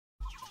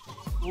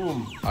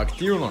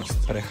Aktivnost,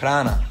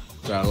 prehrana.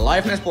 to je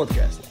Lifeness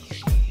podcast.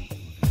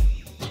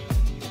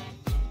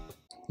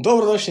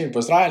 Dobrodošli in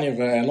pozdravljeni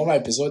v novej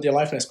epizodi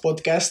Lifeness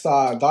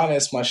podcasta.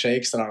 Danes smo še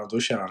ekstra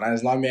navdušeni.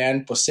 Z nami je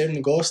en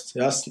poseben gost.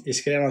 Jaz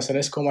iskreno sem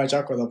res komaj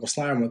čakal, da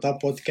posnamemo ta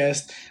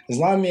podcast.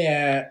 Z nami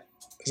je,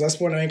 zdaj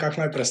sploh ne vem,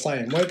 kako naj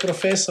predstavim, moj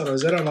profesor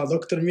oziroma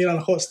dr. Milan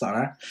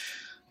Hosta.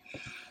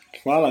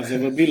 Hvala za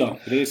vabilo,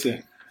 res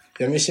je.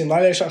 Ja, mislim,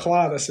 najlepša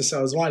hvala, da ste se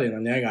odzvali na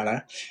njega.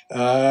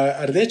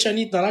 Rdeča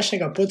nit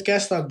današnjega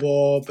podcasta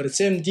bo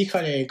predvsem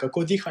dihanje in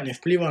kako dihanje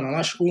vpliva na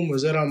naš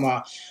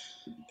oziroma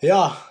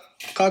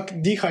kako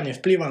dihanje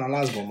vpliva na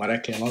nas, bomo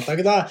rekli.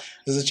 Tako da,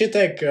 za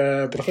začetek,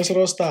 profesor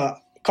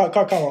Hosta,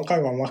 kaj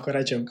vam lahko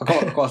rečem?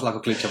 Kako vas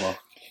lahko kličemo?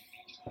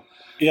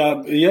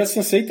 Ja, jaz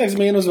sem se itak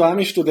zmenil z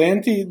vami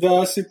študenti,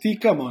 da se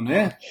tikamo.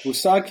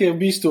 Vsak je v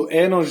bistvu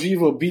eno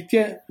živo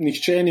bitje,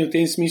 nihče ni v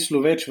tem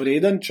smislu več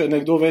vreden, če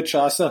nekdo več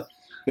časa,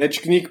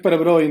 več knjig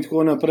prebral in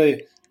tako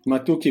naprej,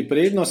 ima tukaj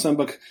prednost,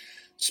 ampak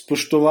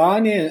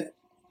spoštovanje,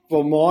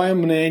 po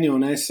mojem mnenju,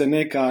 se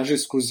ne kaže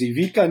skozi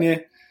vikanje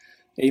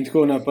in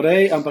tako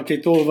naprej, ampak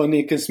je to v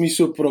nekem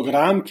smislu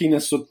program, ki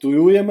nas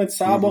odtujuje med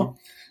sabo,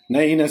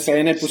 in nas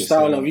ene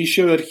postavlja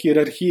višje v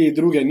hierarhiji,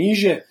 druge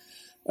nižje.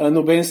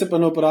 Noben se pa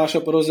ne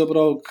vpraša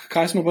pravzaprav,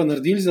 kaj smo pa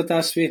naredili za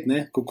ta svet,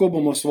 kako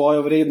bomo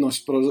svojo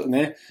vrednost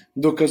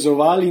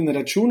dokazovali in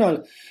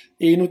računali.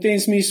 In v tem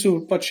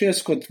smislu pač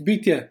jaz kot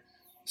bitje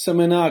sem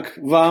enak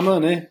vama,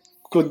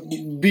 kot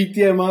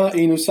bitje ima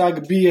in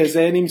vsak bije z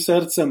enim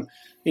srcem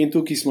in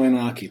tukaj smo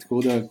enaki.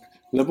 Tako da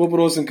lepo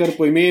prosim, kar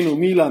po imenu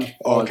Milan.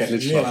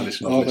 Odlično.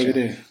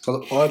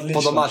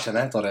 Po domače,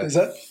 torej.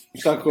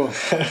 Tako.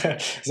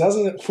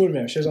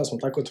 Zdaj smo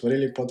tako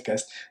otvorili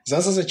podcast.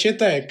 Zdaj za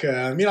začetek,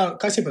 Milan,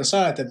 kaj si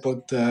predstavljate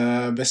pod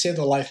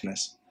besedo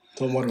Lifeness?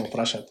 To moramo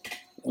vprašati.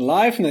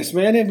 Lifeness,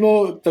 meni je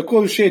bilo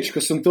tako všeč,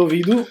 ko sem to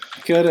videl,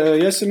 ker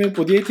jaz sem imel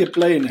podjetje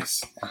Playness.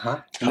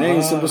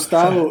 In sem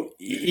postavil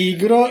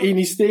igro in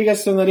iz tega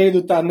sem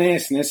naredil ta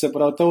se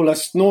pravi ta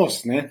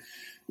lastnost,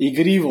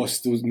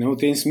 igrivost v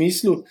tem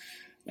smislu.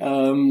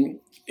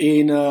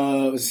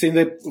 Sem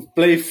da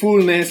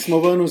playfulness smo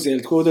ven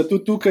vzeli, tako da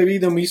tudi tukaj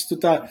vidim isto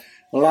ta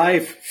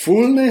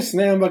lifefulness,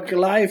 ampak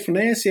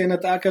lifeness je ena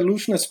taka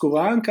lušna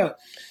skovanka,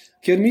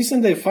 ker mislim,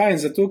 da je fajn,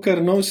 zato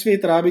ker nov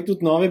svet rabi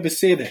tudi nove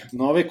besede,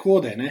 nove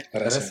kode.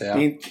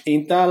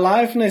 In ta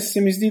lifeness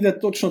se mi zdi, da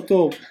točno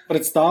to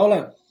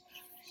predstavlja,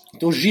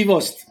 to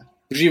živost,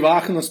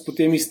 živahnost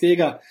potem iz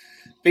tega,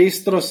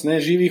 pestrost,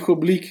 živih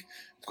oblik.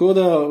 Tako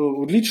da,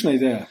 odlična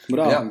ideja.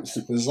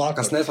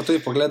 Kasneje pa tudi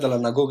pogledala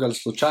na Google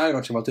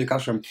slučajno, če ima tudi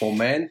kakšen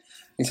pomen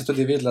in se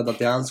tudi videla, da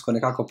dejansko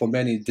nekako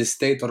pomeni the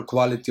state or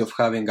quality of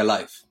having a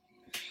life.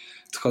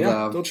 Tako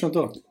da, točno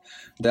to.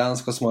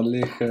 Dejansko smo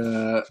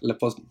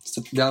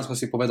dejansko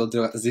si povedal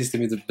z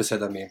istimi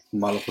besedami,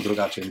 malo po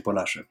drugače in po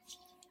naše.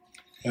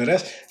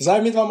 Res?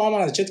 Zdaj mi dva imamo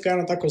na začetku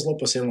eno tako zelo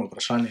posebno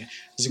vprašanje.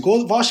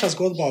 Vaša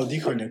zgodba o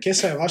dihanju, kje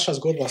se je vaša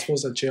zgodba sploh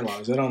začela?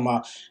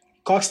 Oziroma,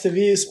 kako ste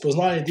vi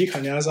spoznali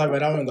dihanje? Jaz zdaj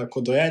verjamem, da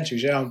kot dojenček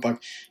že,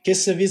 ampak kje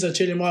ste vi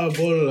začeli malo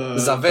bolj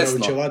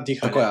preučevati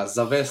dihanje? Tako je,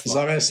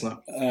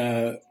 zavestno.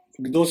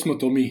 Kdo smo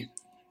to mi?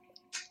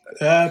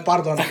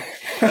 Pardon.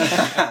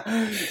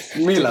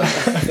 Milan.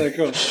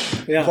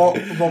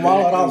 Bo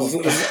malo rabo.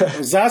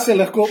 Zase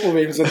lahko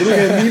povem, za druge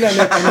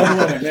Milane pa ne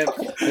more.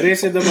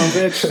 Res je, da imam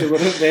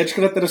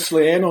večkrat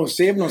razslojeno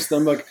osebnost,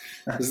 ampak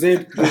zdaj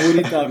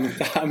govori ta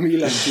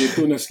Milan, ki je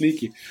tu na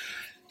sliki.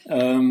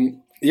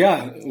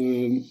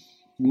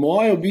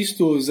 Moja v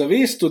bistvu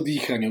zavest o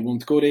dihanju, bom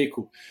tako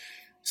rekel,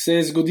 se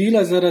je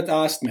zgodila zaradi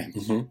astme.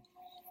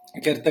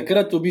 Ker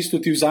takrat v bistvu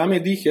ti vzame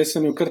dih, jaz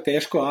sem imel kar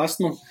težko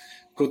astmo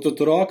kot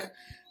otrok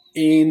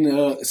in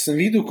sem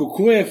videl,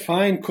 kako je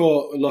fajn,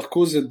 ko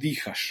lahko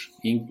zadihaš.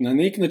 In na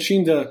nek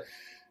način, da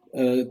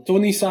to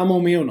ni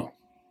samoumevno.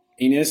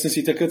 In jaz sem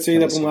si takrat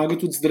seveda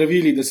pomagal tudi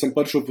zdravili, da sem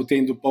prišel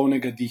potem do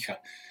polnega diha.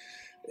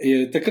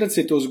 Takrat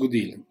se je to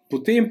zgodilo.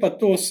 Potem pa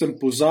to sem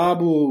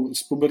pozabil,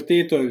 s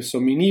puberteto so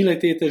minile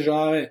te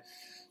težave,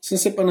 sem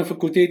se pa na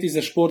fakulteti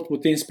za šport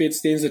potem spet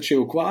s tem začel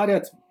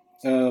ukvarjati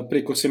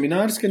preko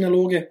seminarske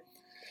naloge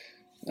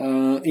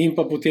in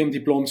pa potem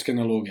diplomske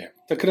naloge.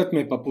 Takrat me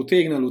je pa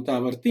potegnilo v ta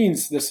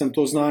vrtinc, da sem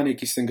to znanje,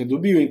 ki sem ga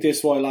dobil in te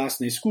svoje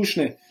lastne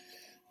izkušnje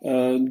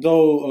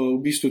dal v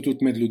bistvu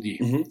tudi med ljudi.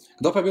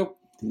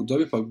 Kdo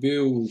bi pa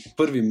bil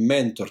prvi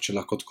mentor, če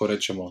lahko tako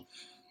rečemo,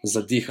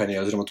 za dihanje,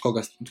 oziroma od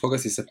koga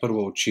si se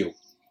prvo učil?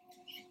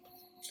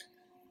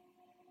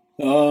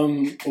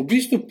 V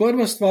bistvu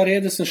prva stvar je,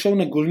 da sem šel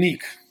na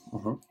Golnik,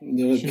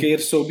 kjer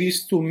so v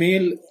bistvu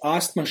imeli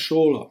astma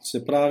šolo,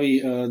 se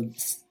pravi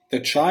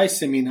tečaj,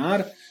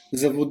 seminar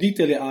za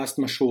voditelje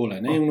astma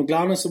šole. In v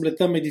glavnem so bile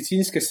tam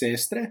medicinske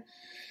sestre,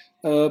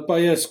 pa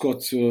jaz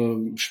kot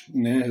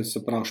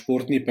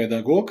športni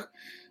pedagog,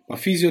 pa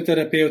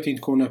fizioterapevt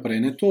in tako naprej.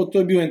 To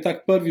je bil en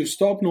tak prvi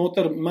vstop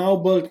noter, malo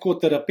bolj tako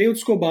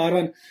terapevtsko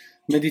obarvan,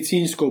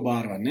 medicinsko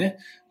obarvan.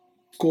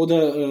 Tako da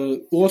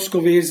ozko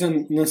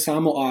vezan na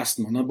samo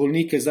astmo, na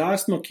bolnike z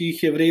astmo, ki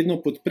jih je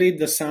vredno podpreti,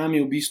 da sami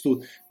v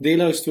bistvu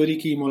delajo stvari,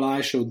 ki jim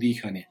olajšajo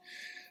dihanje.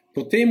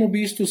 Potem v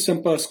bistvu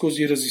sem pa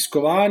skozi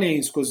raziskovanje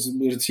in skozi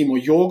recimo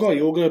jogo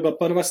je bila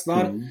prva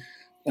stvar,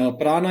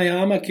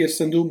 pranajama, kjer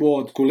sem dobil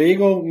od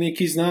kolegov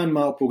nekaj znanj,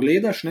 malo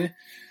pogledaš, ne?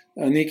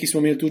 Nekaj smo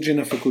imeli tudi že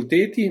na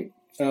fakulteti,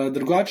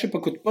 drugače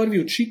pa kot prvi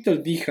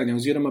učitelj dihanja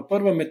oziroma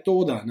prva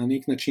metoda na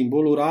nek način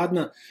bolj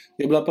uradna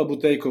je bila pa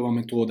Butejkova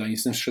metoda in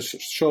sem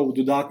šel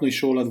dodatno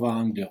izšolati v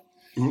Anglijo.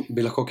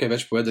 Bi lahko kaj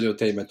več povedali o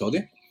tej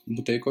metodi,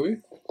 Butejkovi?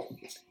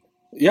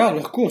 Ja,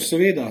 lahko,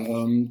 seveda.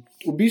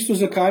 V bistvu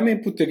zakaj me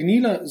je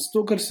potegnila?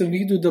 Zato, ker sem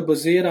videl, da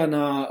bazira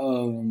na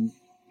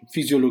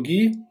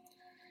fiziologiji,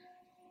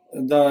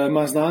 da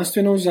ima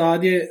znanstveno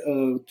ozadje.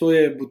 To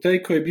je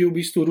Butejko je bil v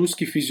bistvu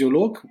ruski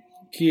fiziolog,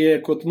 ki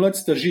je kot mlad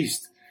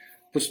stažist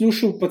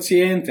poslušal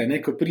paciente,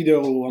 ko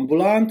pridejo v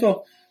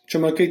ambulanto, če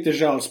ima kaj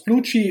težav s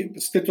pljuči,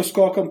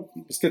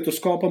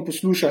 stetoskopom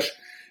poslušaš,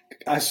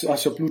 a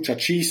so pljuča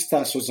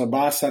čista, so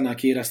zabasana,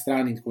 kjera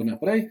stran in tako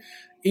naprej.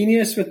 In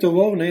je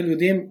svetoval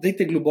ljudem,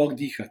 dajte globoko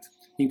dihati.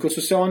 In ko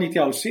so se oni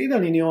tja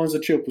usedali in je on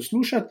začel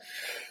poslušati,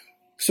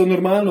 so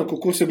normalno,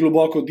 kako se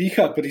globoko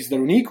diha pri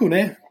zdravniku,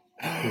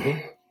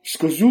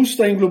 skozi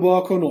usta in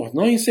globoko not.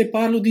 No in se je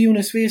par ljudi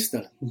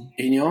unesvestil.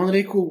 In je on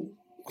rekel,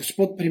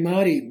 gospod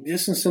primari,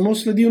 jaz sem samo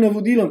sledil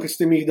navodilom, ki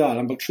ste mi jih dali,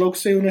 ampak človek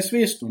se je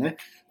unesvestil.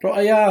 Prav,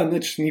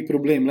 nič ni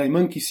problem,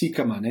 manj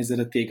kisika ima,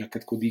 zaradi tega,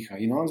 kako diha.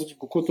 In on začel,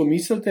 kako to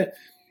mislite?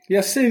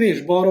 Ja, sej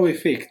veš, Borov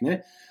efekt.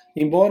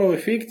 In Borov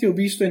efekt je v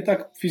bistvu en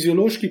tak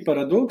fiziološki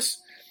paradoks,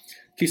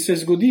 ki se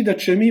zgodi, da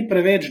če mi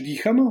preveč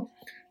dihamo,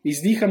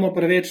 izdihamo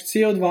preveč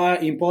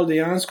CO2 in pol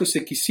dejansko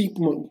se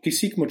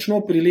kisik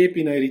močno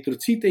prilepi na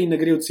eritrocite in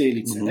nagre v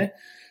celice.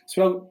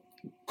 Sprav,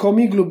 ko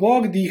mi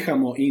globoko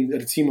dihamo in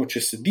recimo,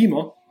 če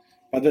sedimo,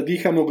 pa da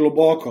dihamo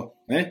globoko,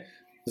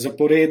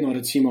 zaporedno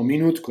recimo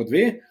minutko,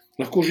 2,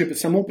 lahko že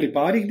samo pri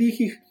parih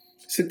dihih,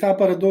 se ta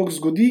paradoks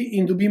zgodi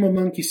in dobimo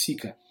manj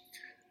kisika.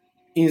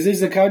 In zdaj,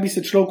 zakaj bi se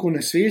človek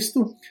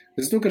unesvestil?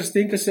 Zato, ker s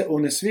tem, ko se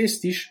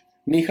unesvestiš,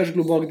 nehaš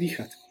globoko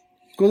dihati.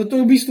 Tako da to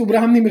je v bistvu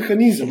obrambni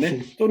mehanizem.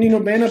 To ni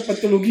nobena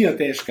patologija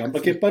težka,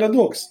 ampak je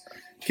paradoks,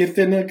 ker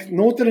te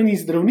notranji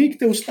zdravnik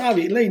te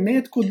ustavi,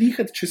 ne tako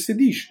dihati, če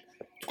sediš.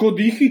 Tako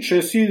dihi,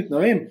 če si,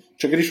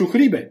 če greš v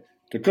hribe,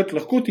 takrat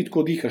lahko ti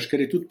tako dihaš,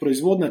 ker je tudi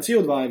proizvodna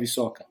CO2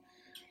 visoka.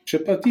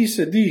 Če pa ti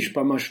sediš,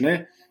 pa imaš,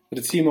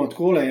 recimo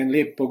takole en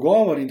lep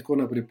pogovor in tako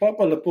naprej,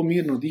 pa lepo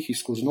mirno dihi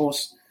skozi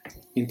nos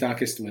in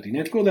take stvari.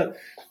 Tako da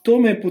to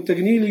me je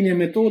potegnilo in je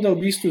metoda v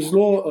bistvu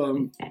zelo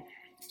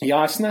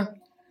jasna,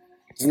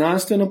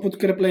 znanstveno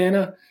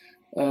podkrepljena.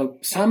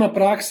 Sama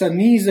praksa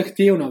ni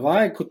zahtevna,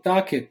 vaje kot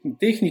take,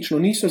 tehnično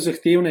niso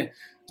zahtevne,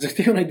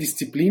 zahtevna je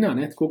disciplina,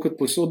 tako kot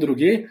povsod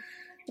drugje,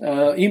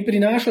 in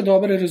prinaša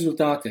dobre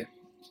rezultate.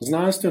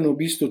 Znanstveno v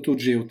bistvu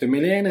tudi že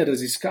utemeljene,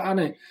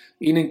 raziskane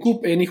in en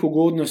kup enih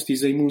ugodnosti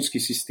za imunski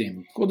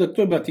sistem. Tako da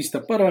to je bila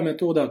tista prva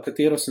metoda,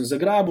 katero sem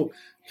zagrabil,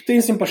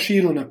 potem sem pa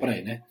širil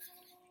naprej.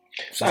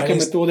 Vsaka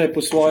metoda je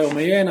po svoje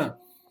omejena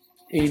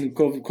in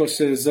ko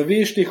se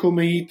zaveš teh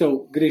omejitev,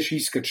 greš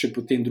iskat še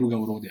potem druga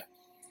orodja.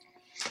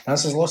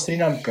 Jaz se zelo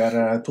strinjam,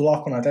 ker tu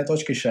lahko na tej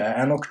točki še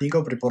eno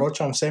knjigo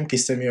priporočam vsem, ki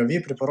ste mi jo vi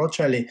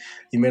priporočali,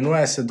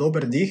 imenuje se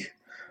Dober dih.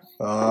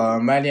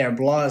 Meni je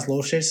bila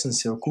zelo všeč, sem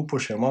si jo kupil,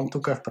 še imam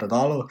tukaj v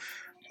predalu.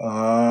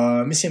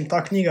 Mislim,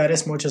 ta knjiga je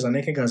res moče za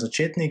nekega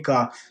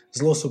začetnika,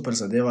 zelo super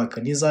zadeva,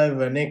 ker ni zdaj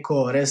v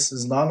neko res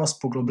znanost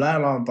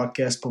poglobljena,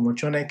 ampak je s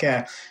pomočjo neke,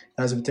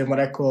 jaz bi temu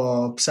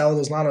rekel,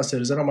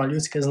 pseudoznanosti oziroma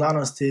ljudske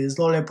znanosti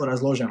zelo lepo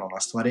razloženo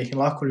na stvarih in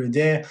lahko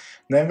ljudje,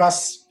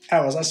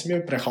 zdaj sem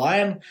bil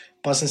prehlajen,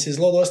 pa sem si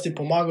zelo dosti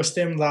pomagal s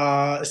tem,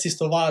 da s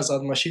tisto vajo za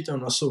odmašitev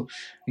nosu.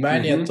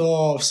 Meni je to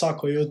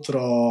vsako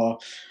jutro.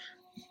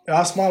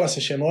 Jaz malo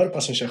se še nor,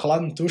 pa sem še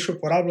hladen tuš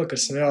uporabljal, ker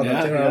sem vedel,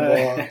 da tega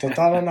bo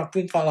totalno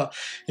napumpala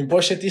in po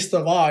še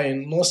tisto vajo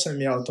in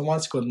nosem je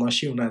avtomatsko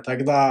odmašil.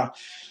 Tako da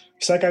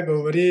vse,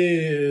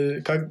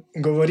 kar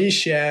govoriš,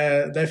 je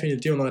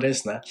definitivno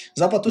res.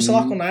 Zdaj pa tu se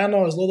lahko na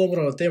eno zelo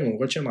dobro temo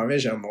mogoče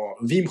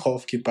navežemo. Wim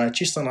Hof, ki pa je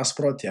čisto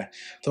nasprotje.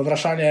 To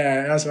vprašanje,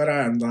 jaz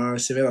verjamem, da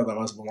si vedel,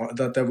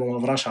 da te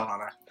bomo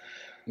vprašala.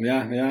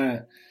 Ja.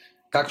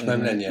 Kakšno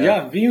je mnenje?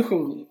 Ja,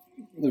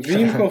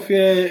 Wim Hof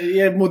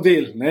je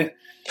model,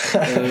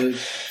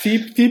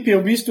 Tip je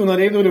v bistvu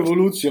naredil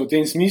revolucijo v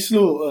tem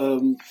smislu,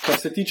 kar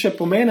se tiče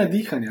pomena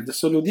dihanja, da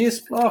so ljudje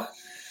sploh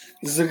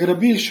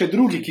zagrabili še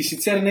drugi, ki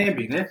sicer ne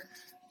bi.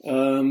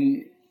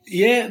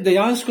 Je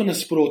dejansko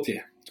nasprotje,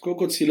 tako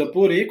kot si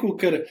lepo rekel,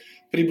 ker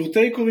pri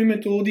Butejkovi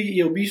metodi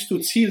je v bistvu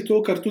cilj to,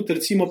 kar tudi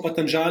recimo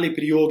Patanjali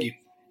pri jogi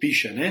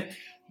piše.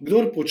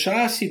 Kdor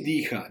počasi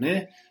diha,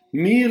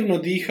 mirno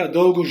diha,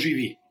 dolgo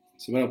živi.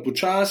 Se pravi,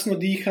 počasno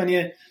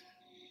dihanje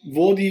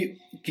vodi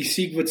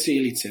kisik v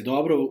celice,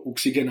 dobro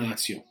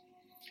oksigenacijo.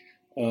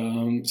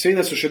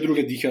 Seveda so še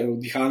druge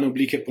dihalne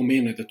oblike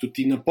pomembne, da tudi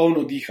ti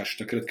napolno dihaš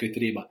takrat, kaj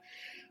treba.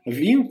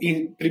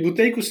 In pri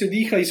Butejku se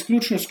diha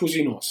izključno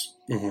skozi nos.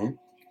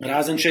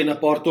 Razen, če je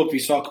napor toliko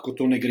visok, ko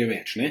to ne gre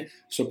več,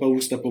 so pa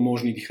usta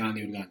pomožni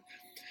dihalni organ.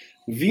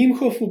 Wim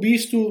Hof v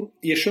bistvu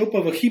je šel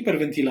pa v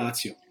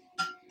hiperventilacijo.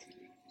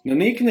 Na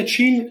nek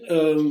način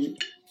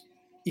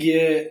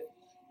je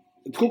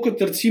tako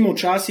kot recimo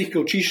včasih,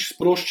 ko učiš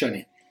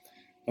sproščanje,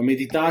 pa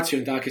meditacijo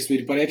in take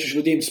stvari, pa rečeš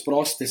ljudem,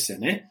 sproste se,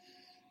 ne?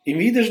 In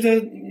vidiš, da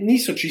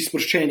niso čisto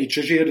sproščeni,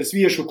 če že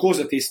razvijaš oko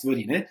za te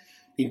stvari, ne?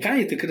 In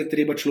kaj je takrat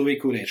treba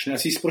človeku reči? Ne?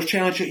 A si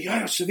sproščen, če ja,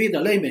 seveda,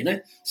 lej me, ne?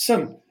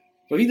 Sem.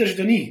 Pa vidiš,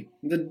 da ni.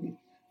 Da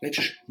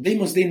rečeš,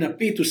 dajmo zdaj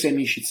napeti vse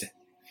mišice.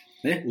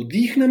 Ne?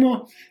 Vdihnemo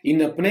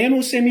in napnemo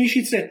vse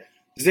mišice,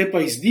 zdaj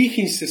pa izdih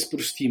in se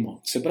sprostimo.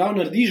 Se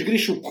pravi, narediš,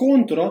 greš v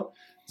kontro,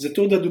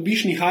 zato da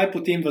dobiš nihaj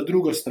potem v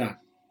drugo stran.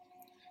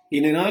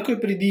 In enako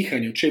je pri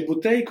dihanju. Če bo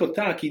Butejko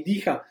ta, ki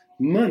diha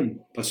manj,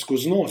 pa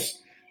skozi nos,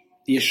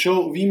 je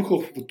šel Wim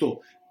Hof v to.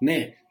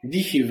 Ne,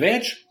 dihi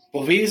več,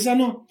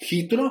 povezano,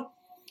 hitro,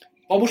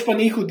 pa boš pa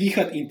nehal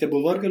dihati in te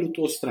bo vrgel v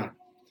to stran.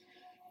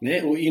 Ne?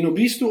 In v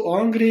bistvu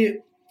on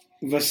gre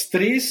v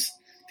stres,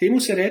 temu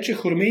se reče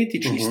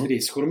hormetični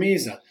stres,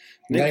 hormeza.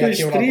 Ne, to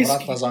je stres,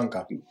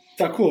 zanka.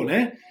 Tako, ne?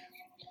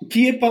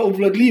 Ki je pa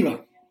obvladljiva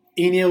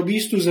in je v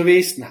bistvu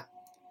zavestna.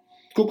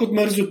 Tako kot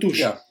mrzo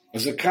tuš. Ja.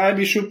 Zakaj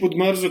bi šel pod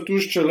mrzo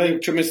tuš,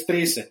 če me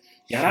strese?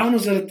 Ja, ravno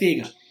zaradi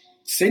tega.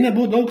 Sej ne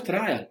bo dolgo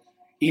trajal.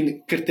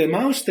 In ker te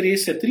malo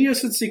strese,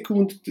 30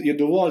 sekund je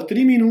dovolj,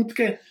 3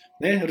 minutke,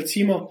 ne,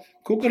 recimo,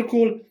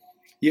 kakorkoli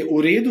je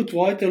v redu,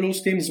 tvoje telo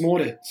s tem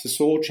zmore se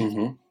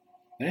soočiti.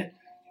 Ne?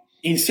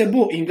 In se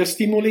bo, in ga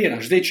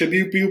stimuliraš. Zdaj, če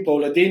bi pil pa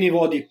v ledeni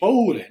vodi pol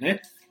ure, ne?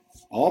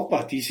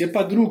 Opa, ti si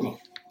pa drugo.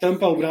 Tam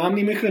pa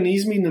obrambni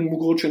mehanizmi nam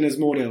mogoče ne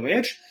zmorejo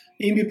več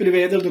in bi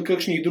privedel do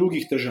kakšnih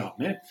drugih težav.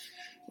 Ne?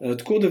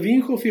 Tako da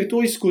Wim Hof je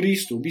to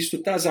izkoristil, v bistvu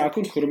ta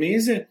zakon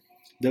hormeze,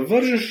 da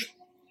vržeš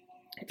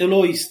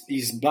telo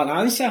iz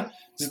balansa,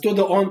 zato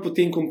da on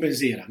potem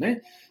kompenzira. Ne?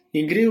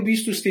 In gre v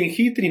bistvu s tem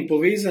hitrim,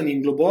 povezanim,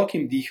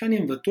 globokim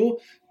dihanjem v to,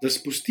 da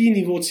spusti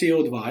nivo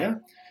CO2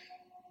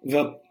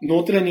 v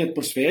notranji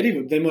atmosferi,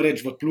 dajmo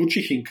reči v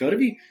pljučih in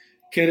krvi,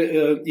 ker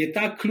je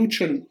ta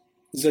ključen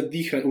za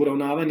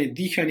uravnavanje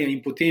dihanja in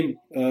potem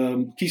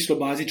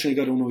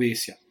kislo-bazičnega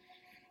ravnovesja.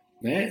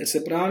 Ne? Se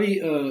pravi,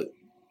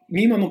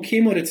 mi imamo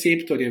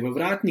kemoreceptorje v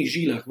vratnih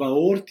žilah, v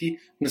aorti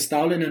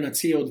nastavljene na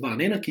CO2,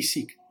 ne na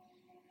kisik.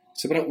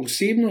 Se pravi,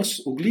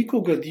 vsebnost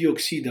ogljikovega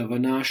dioksida v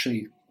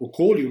našem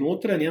okolju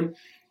notranjem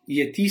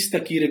je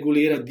tista, ki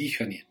regulira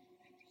dihanje.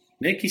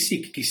 Ne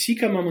kisik.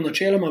 Kisika imamo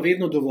načeloma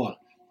vedno dovolj.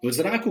 V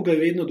zraku ga je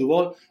vedno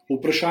dovolj,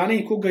 vprašanje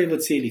je, koliko ga je v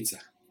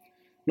celicah.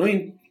 No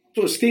in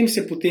s tem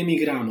se potem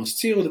igramo, s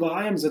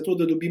CO2-jem, zato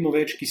da dobimo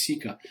več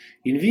kisika.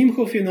 In Wim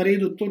Hof je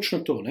naredil točno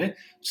to. Ne?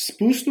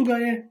 Spustil ga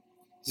je,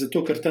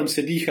 zato ker tam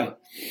se diha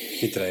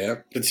hitreje.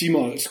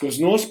 Recimo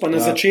skozi nos, pa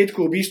na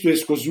začetku v bistvu je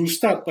skozi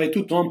usta, pa je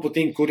tudi on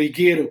potem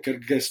korigiral, ker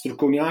ga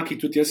strokovnjaki,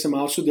 tudi jaz sem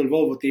malo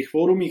sodeloval v teh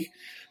forumih,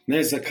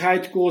 ne,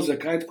 zakaj tako,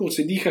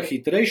 se diha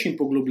hitrejši in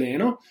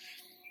poglobljeno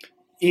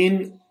in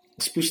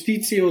spusti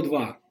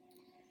CO2.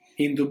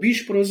 In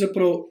dobiš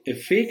pravzaprav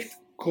efekt,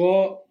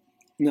 ko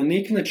na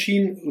nek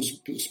način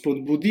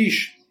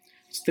spodbudiš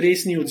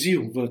stresni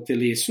odziv v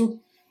telesu,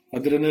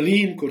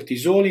 adrenalin,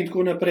 kortizol in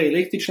tako naprej,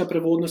 električna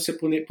prevodnost se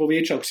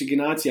poveča,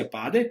 oksigenacija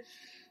pade.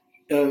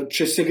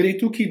 Če se gre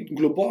tukaj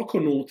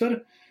globoko noter,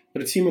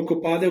 recimo,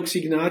 ko pade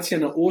oksigenacija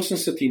na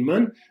 80 in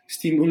manj,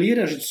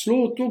 stimuliraš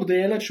zelo toliko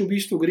delač, v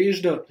bistvu greš,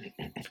 da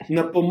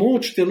na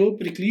pomoč telo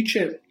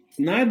prikliče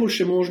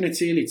najboljše možne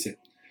celice.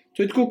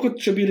 To je tako,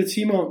 kot če bi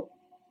recimo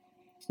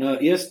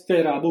jaz te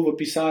rabo v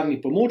pisarni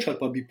pomoč ali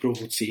pa bi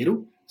provociral,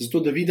 zato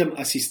da vidim,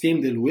 a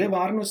sistem deluje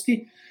varnosti,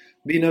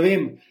 bi, ne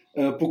vem,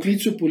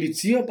 poklical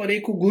policijo pa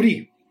rekel, gori.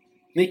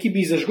 Nekaj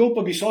bi zažgal,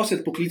 pa bi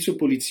sosed poklical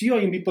policijo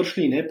in bi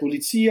prišli, ne,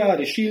 policija,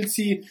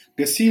 rešilci,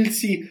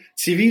 gasilci,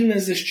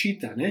 civilna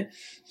zaščita, ne,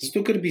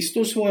 zato ker bi s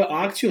to svojo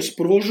akcijo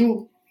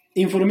sprožil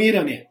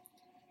informiranje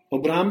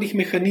obrambnih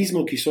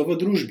mehanizmov, ki so v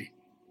družbi,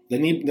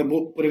 da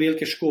bo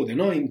prevelike škode.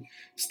 No, in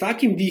s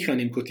takim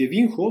dihanjem, kot je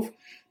Wim Hof,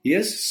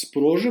 jaz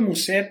sprožim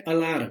vse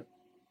alarm,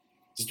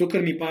 zato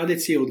ker mi pade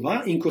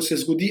CO2 in ko se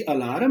zgodi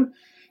alarm,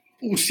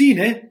 vsi,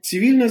 ne,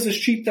 civilna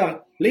zaščita,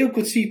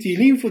 levkociti,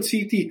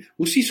 limfociti,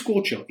 vsi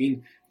skočijo. In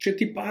če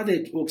ti pade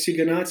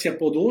oksigenacija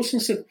pod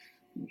 80,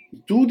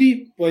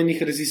 tudi po enih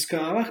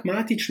raziskavah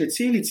matične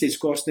celice iz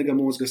kostnega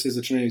mozga se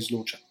začnejo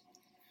izločati.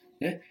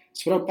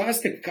 Sprav,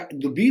 pazite,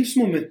 dobili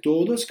smo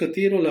metodo, s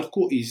katero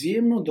lahko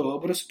izjemno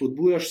dobro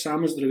spodbujaš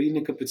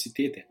samozdravilne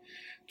kapacitete.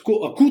 Tako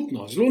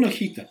akutno, zelo na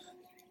hitro.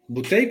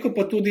 Butejko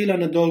pa to dela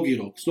na dolgi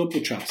rok, zelo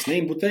počasno.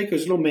 In Butejko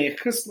je zelo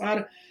mehka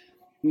stvar,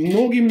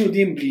 mnogim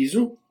ljudem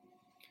blizu.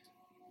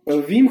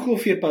 Wim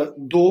Hof je pa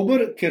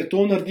dober, ker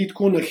to naredi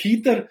tako na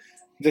hiter,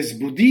 da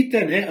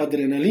zbudite, ne,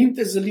 adrenalin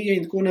te zalije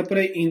in tako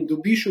naprej in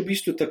dobiš v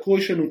bistvu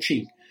takojšen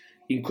učinek.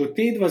 In ko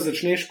te dva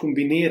začneš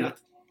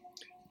kombinirati,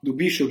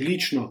 dobiš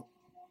odlično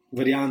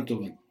varianto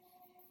ven.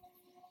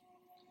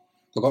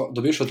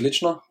 Dobiš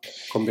odlično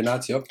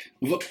kombinacijo?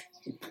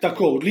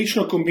 Tako,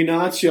 odlično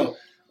kombinacijo,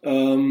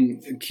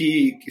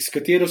 s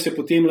katero se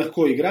potem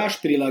lahko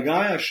igraš,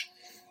 prilagajaš,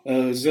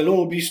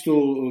 zelo v bistvu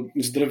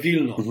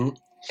zdravilno.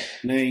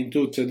 Ne, in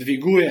tudi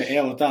dviguje,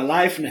 evo, ta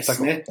lifeness,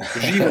 ne,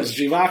 živost,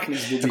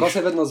 živahnost dobiš. Tako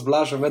se vedno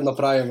zblažim, vedno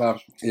praviva,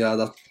 ja,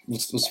 da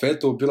v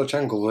svetu bilo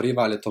čem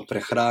govoriva, ali je to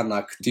prehrana,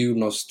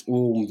 aktivnost,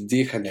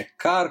 dihanje,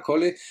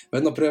 karkoli,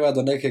 vedno prijevajo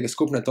do neke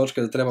skupne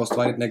točke, da treba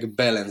ustvariti nek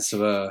balans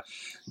v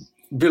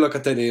bilo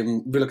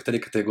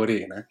kateri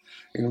kategoriji. Ne?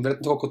 In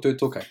verjetno tako kot to je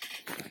tukaj.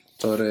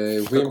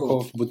 Torej, Wim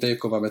Hof,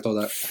 Butejkova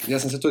metoda.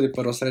 Jaz sem se tudi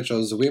prvo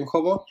srečal z Wim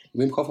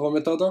Hofovo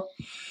metodo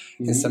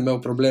in sem imel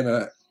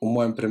probleme, v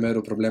mojem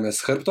primeru probleme s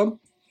hrbtom.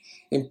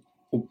 In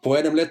po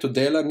enem letu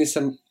dela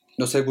nisem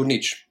dosegel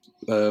nič,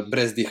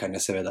 brez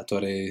dihanja seveda,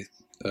 torej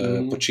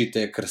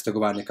počitek,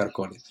 raztegovanje,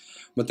 karkoli.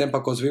 Medtem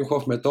pa, ko z Wim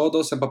Hof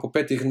metodo, sem pa po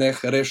 5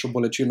 dneh rešil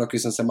bolečino, ki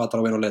sem se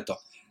matral 1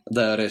 leto,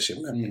 da jo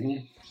rešim.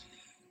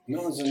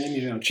 No,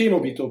 zanimivo.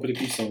 Čemu bi to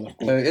pripisal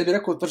lahko? Jaz bi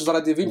rekel, pač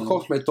zaradi Wim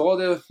Hof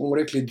metode, bomo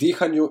rekli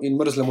dihanju in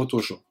mrzlemu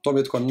tušu. To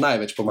mi je tako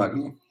največ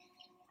pomagalo.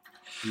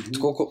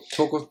 Tako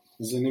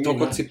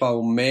kot si pa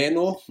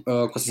omenil,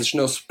 ko se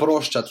začnejo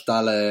sproščati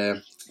tale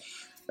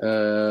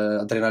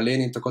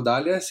adrenalin in tako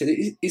dalje,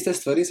 iste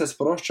stvari se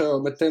sproščajo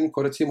medtem,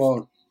 ko recimo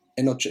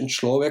eno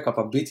človek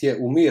pa bitje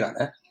umira,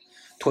 ne?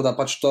 Tako da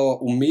pač to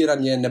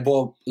umiranje ne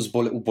bo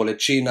v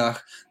bolečinah,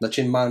 da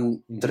čim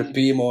manj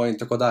trpimo in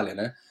tako dalje,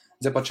 ne?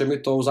 Zdaj pa, če mi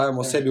to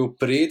vzajemo sebi v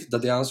prid, da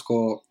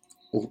dejansko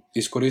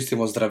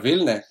izkoristimo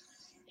zdravilne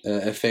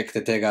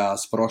efekte tega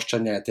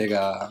sproščanja, teh,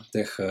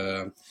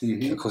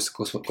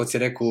 kot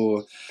si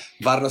rekel,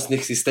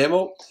 varnostnih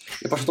sistemov,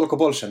 je pa še toliko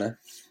boljše, ne?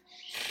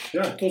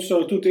 Ja, to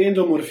so tudi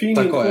endomorfini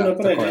in tako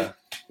naprej.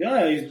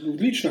 Ja,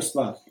 odlična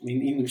stvar.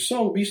 In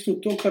vso v bistvu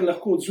to, kar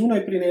lahko od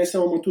zunaj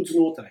prinesemo, tudi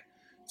znotraj.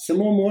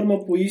 Samo moramo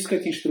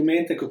poiskati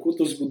inštrumente, kako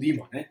to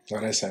zbudimo. Ne?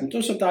 In to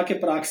so take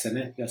prakse,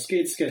 ne? Ja,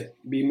 sketske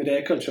bi jim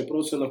rekel,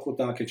 čeprav so lahko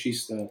take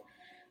čiste,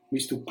 v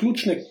bistvu,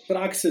 ključne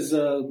prakse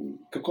za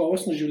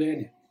kakovostno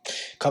življenje.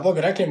 Kaj pa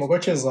bi rekli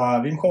mogoče za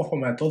Wim Hofovo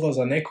metodo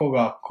za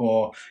nekoga,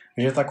 ko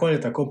že tako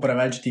ali tako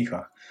preveč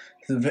diha?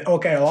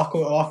 Ok,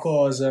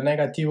 lahko z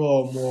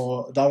negativo mu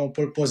damo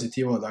pol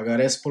pozitivo, da ga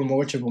res pol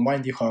mogoče bo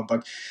manj dihal,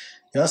 ampak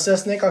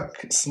jaz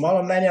nekako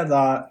malo mnenja,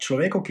 da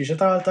človeku, ki že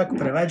tako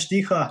preveč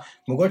diha,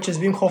 mogoče z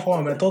Wim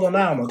Hofovo metodo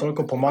ne bomo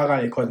toliko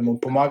pomagali, kot mu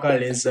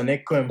pomagali z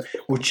nekim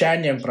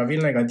učenjem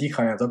pravilnega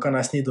dihanja, to, kar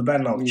nas ni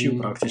doben naučil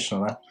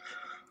praktično. Ne?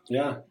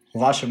 Ja.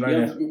 Vaše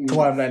mnenje,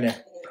 tvoje mnenje.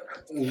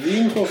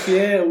 Wim Hof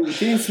je v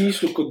tem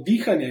smislu kot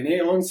dihanje, ne?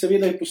 On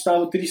seveda je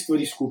postavil 3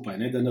 stvari skupaj,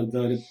 ne?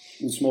 Da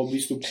smo v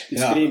bistvu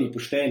iskreni,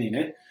 pošteni,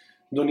 ne?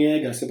 Do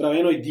njega. Se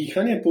pravi, eno je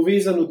dihanje,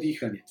 povezano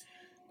dihanje.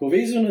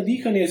 Povezano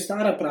dihanje je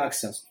stara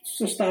praksa,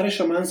 so stare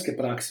šamanske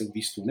prakse v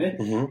bistvu. Ne?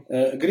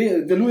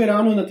 Deluje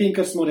ravno na tem,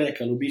 kar smo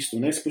rekli v bistvu.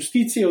 Ne?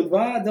 Spusti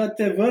CO2, da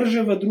te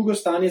vrže v drugo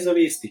stanje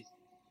zavesti.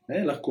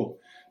 Ne?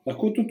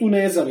 Lahko tudi tu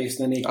nezavest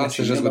na nek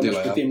način, že zgodilo,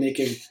 ja. Potem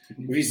neke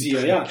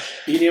vizije. Ja.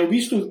 In je v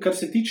bistvu, kar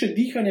se tiče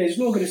dihanja, je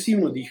zelo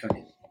agresivno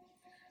dihanje.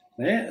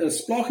 Ne?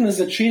 Sploh na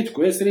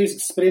začetku, jaz res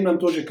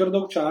spremljam to že kar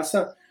dolg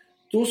časa,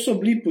 to so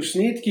bili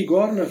posnetki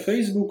gor na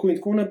Facebooku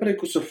in tako naprej,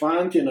 ko so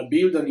fantje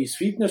nabildani iz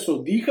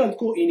fitnessov dihali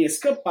tako in je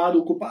skrb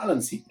padel v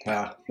kopalnici.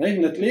 Ja. Ne?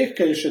 Na tleh,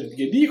 kaj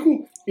je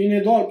dihal in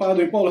je dol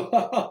padel in pol,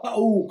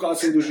 kaj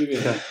sem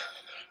doživel. Ja.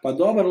 Pa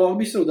dobro, lahko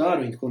bi se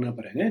udaril in tako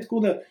naprej. Ne? Tako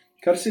da,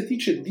 kar se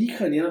tiče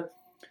dihanja,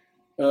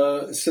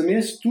 sem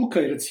jaz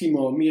tukaj,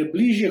 recimo, mi je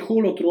bližje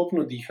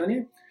holotropno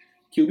dihanje,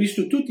 ki v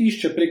bistvu tudi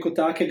išče preko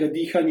takega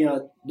dihanja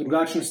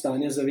drugačno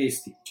stanje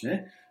zavesti. Ne?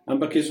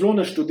 Ampak je zelo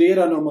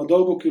naštudirano, ima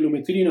dolgo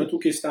kilometrino,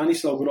 tukaj je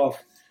Stanislav Grof,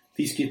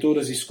 tisti, ki je to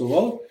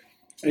raziskoval,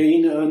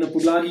 in na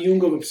podlagi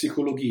Jungove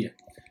psihologije.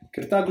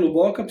 Ker ta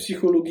globoka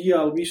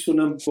psihologija v bistvu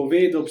nam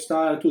pove, da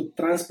obstajajo tudi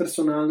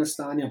transpersonalna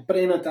stanja,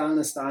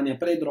 prenatalna stanja,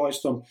 pred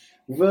rojstvom,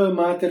 v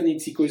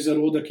maternici, ko je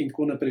zarodek in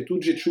tako naprej,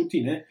 tudi že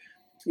čuti, ne?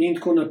 In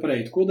tako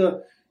naprej. Tako da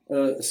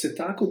se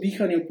tako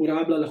dihanje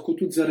uporablja lahko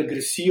tudi za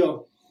regresijo,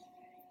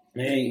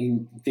 ne, in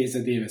te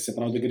zadeve. Se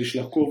pravi, da greš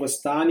lahko v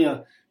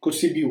stanja, ko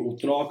si bil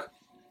otrok,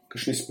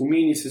 kakšne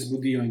spomini se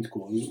zbudijo in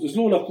tako.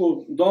 Zelo lahko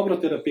dobro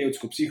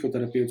terapevtsko,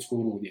 psihoterapevtsko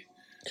orodje.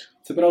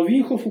 Se pravi,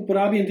 Wim Hof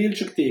uporabi en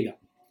delček tega.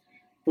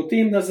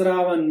 Potem da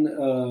zraven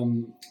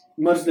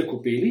mrzle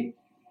kopeli,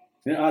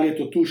 ne, ali je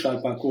to tuš ali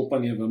pa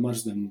kopanje v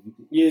mrzlem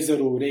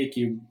jezeru,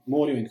 reki,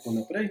 morju in tako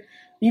naprej,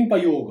 in pa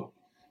jogo.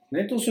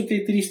 Ne, to so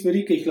te 3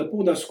 stvari, ki jih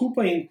lepo da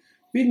skupaj in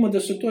vidimo,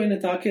 da so to ene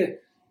take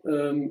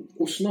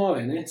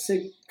osnove. Ne. Vse,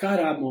 kar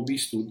rabimo v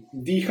bistvu.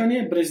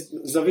 Dihanje,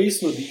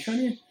 zavestno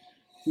dihanje,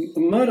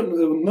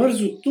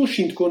 mrzu tuš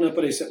in tako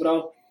naprej. Se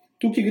pravi,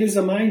 tukaj gre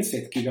za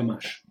mindset, ki ga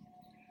imaš.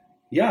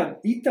 Ja,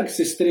 itak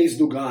se stres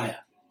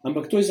dogaja,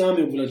 ampak to je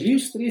zame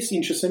obvladljiv stres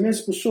in če sem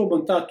jaz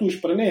sposoben ta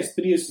tuš prenesti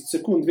 30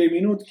 sekund, 2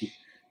 minutki,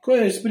 ko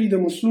jaz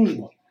pridem v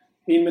službo,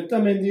 in med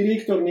tam en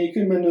direktor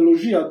nekaj me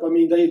naloži ali pa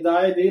mi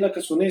daje dela,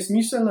 ki so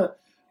nesmiselna,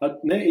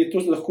 ne, je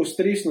to lahko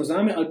stresno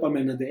zame ali pa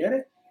me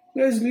nadere,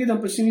 jaz gledam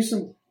pa si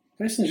mislim,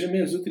 kaj sem že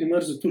imel zjutraj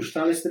mrzo tuš,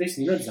 tale stres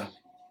ni nad zame.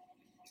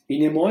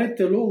 In je moje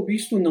telo v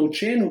bistvu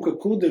naučeno,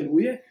 kako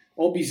deluje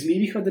ob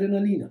izlivih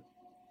adrenalina.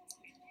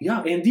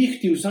 Ja, en dih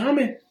ti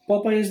vzame,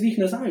 pa jaz dih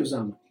nazaj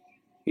vzame.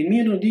 in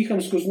mirno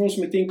diham skozi nos,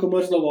 medtem ko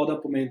mrzla voda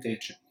po meni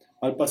teče.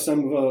 Ali pa sem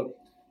v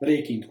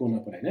reki in tako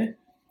naprej. Ne?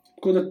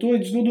 Tako da to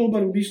je zelo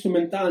dober v bistvu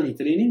mentalni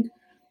trening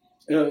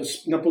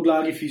na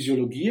podlagi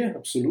fiziologije,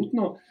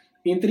 absolutno.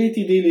 In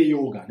tretji del je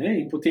joga, ne?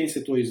 In potem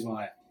se to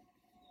izvaja.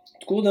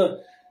 Tako da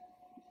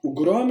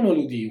ogromno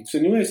ljudi,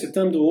 ocenjuje se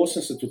tam do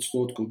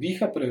 80%,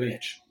 diha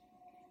preveč.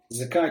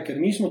 Zakaj? Ker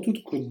mi smo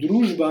tudi kot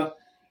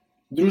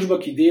družba,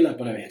 ki dela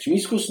preveč. Mi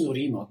skozi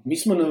norimo. Mi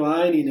smo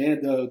navajeni, ne,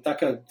 da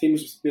temu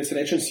jaz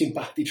rečem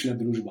simpatična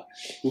družba.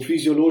 V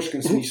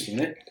fiziološkem smislu.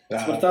 Ne?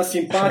 Ta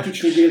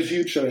simpatični del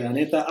živčevja,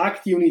 ne, ta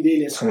aktivni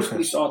del je skozi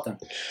prisoten.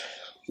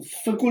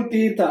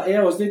 Fakulteta,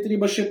 zdaj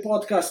treba še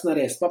podcast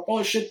narediti, pa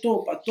pol še to,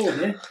 pa to,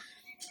 ne.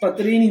 Pa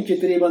trening je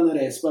treba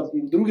narediti, pa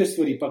druge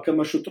stvari, pa ko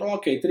imaš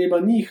otroke, je treba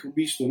njih v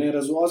bistvu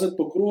razvoziti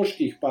po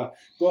krožkih,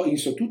 in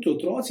so tudi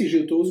otroci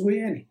že v to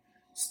vzgojeni.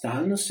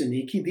 Stalno se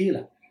nekaj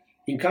dela.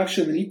 In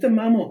kakšen ritem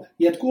imamo?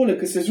 Je takole,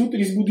 ko se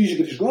zjutraj zbudiš,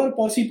 greš gor,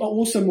 pa si pa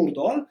 8 ur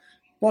dol,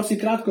 pa si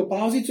kratko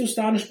pauzico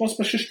vstaneš, pa si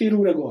pa še 4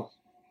 ure gor.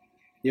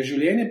 Je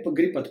življenje, pa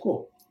gre pa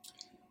tako.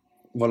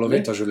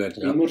 Valovito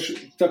življenje. Ja.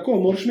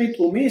 Moraš imeti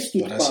vmes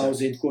tudi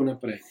pauze in tako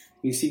naprej.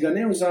 In si ga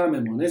ne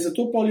vzamemo. Ne?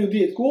 Zato pa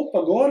ljudje tako,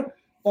 pa gor,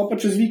 pa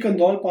čez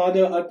vikend dol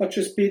padejo, ali pa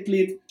čez 5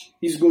 let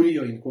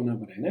izgorijo in tako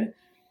naprej. Ne?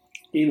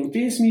 In v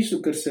tem smislu,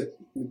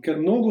 ker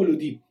mnogo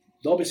ljudi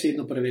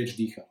dobesedno preveč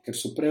diha, ker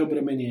so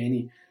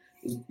preobremenjeni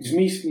z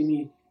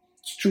mislimi,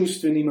 s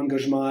čustvenim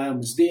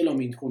angažmajem, z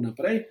delom in tako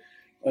naprej,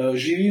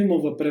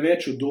 živimo v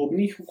preveč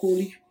udobnih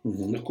okoljih,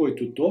 lahko je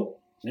tudi to,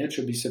 ne?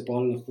 Če bi se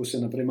lahko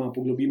se naprej malo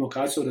poglobimo,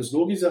 kaj so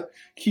razlogi za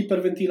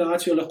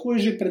hiperventilacijo, lahko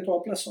je že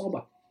pretopla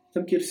soba,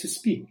 tam, kjer se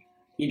spi.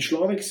 In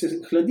človek se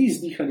hladi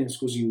z dihanjem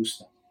skozi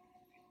usta.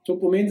 To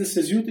pomeni, da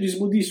se zjutraj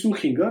zbudi s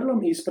suhim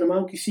grlom in s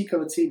premalo kisika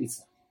v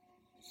celicah.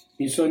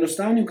 In so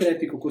enostavni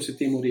ukrepi, kako se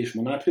temu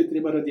rešimo. Najprej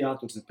treba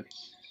radiator zapreti,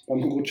 pa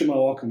mogoče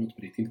malo okno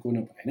odpreti in tako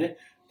naprej. Ne?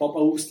 Pa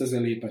usta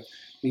zalepati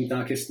in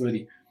take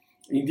stvari.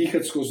 In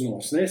dihati skozi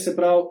nos. Ne? Se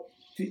pravi,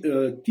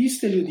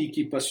 tiste ljudi,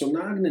 ki pa so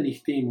nagnjeni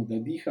k temu, da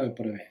dihajo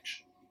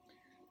preveč,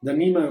 da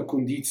nimajo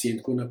kondicije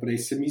in tako naprej,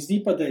 se mi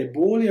zdi pa, da je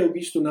bolje v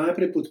bistvu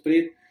najprej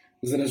podpreti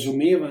z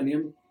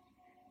razumevanjem,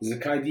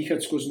 zakaj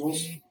dihati skozi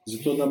nos,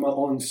 zato da ima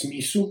on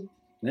smisel,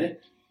 ne?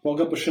 Pa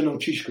ga pa še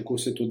naučiš, kako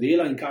se to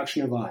dela in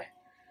kakšne vaje.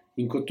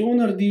 In ko to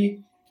naredi,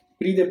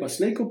 pride pa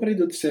slej, ko prej,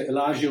 da se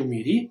lažje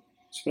umiri,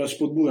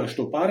 spodbujaš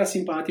to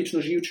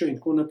parasimpatično živčev in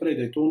tako naprej,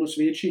 da je tonus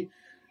večji,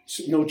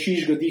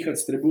 naučiš ga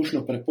dihati s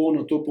trebušno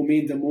prepono, to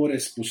pomeni, da mora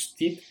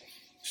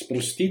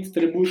sprostiti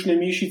trebušne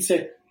mišice,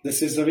 da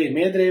se zave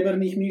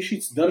medrebrnih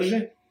mišic,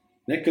 drže,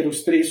 ne? Ker v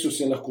stresu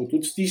se lahko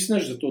tudi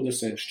stisneš, zato da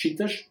se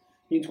ščitaš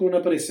in tako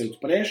naprej se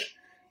odpreš.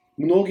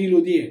 Mnogi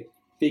ljudje,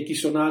 te, ki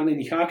so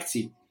nagnjenih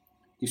akcij,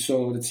 ki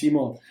so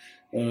recimo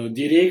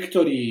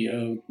direktori,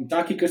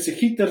 taki, ki se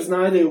hitro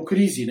znajdejo v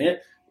krizi, ne?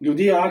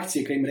 Ljudje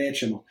akcije, ki jim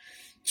rečemo,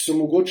 so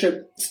mogoče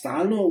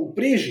stalno v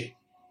preži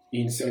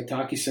in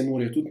taki se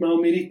morajo tudi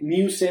malo meriti,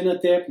 ni vse na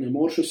tebi, ne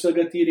moreš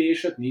vsega ti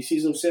rešiti, nisi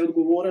za vse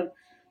odgovoren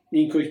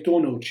in ko jih to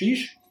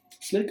naučiš,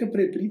 slej, ko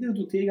prej pridejo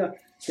do tega,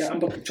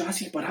 ampak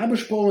včasih pa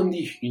rabiš poln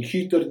dih in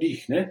hiter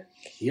dih, ne?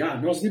 Ja,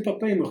 no zdaj pa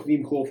pejmo k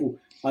Wim Hofu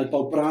ali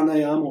pa v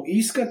pranajamu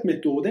iskati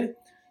metode,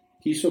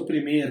 ki so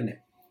primerne.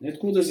 Ne,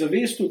 tako da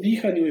zavest o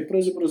dihanju je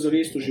pravzaprav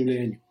zavest o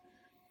življenju.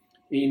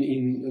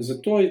 In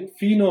zato je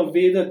fino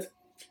vedeti,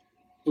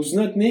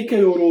 poznati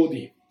nekaj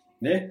orodij.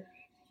 Ne?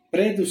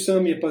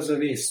 Predvsem je pa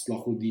zavest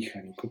sploh o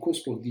dihanju. Kako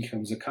sploh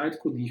diham, zakaj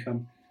tako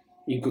diham.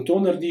 In ko to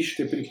narediš,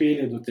 te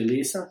pripelje do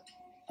telesa,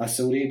 a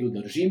se v redu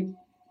držim,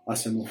 a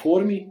sem v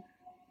formi,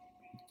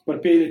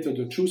 pripeljete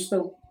do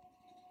čustev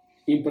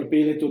in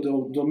pripeljete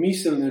do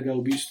miselnega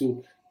v bistvu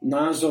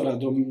nazora,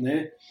 do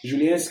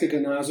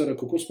življenjskega nazora,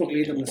 kako sploh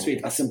gledam na svet.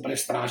 A sem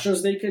prestrašen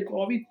zdaj, kaj je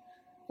COVID?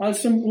 Ali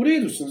sem v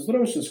redu, sem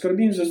zdrav, sem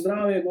skrbim za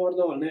zdravje, gor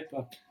dol, ne,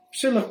 pa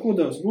vse lahko,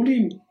 da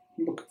zbolim.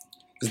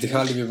 Z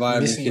dihalnimi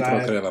vajami hitro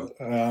okrevam.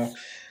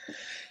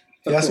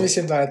 Jaz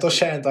mislim, da je to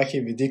še en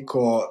taki vidik,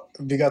 ko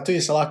bi ga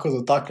tudi se lahko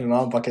dotaknili, no,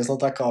 ampak je zelo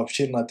taka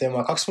obširna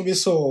tema. Kako smo v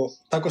bistvu,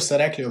 tako ste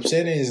rekli,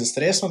 obsedeni z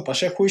stresom, pa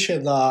še hujše,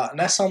 da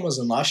ne samo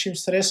z našim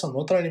stresom,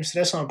 notranjim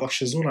stresom, ampak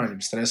še zunanjim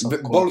stresom.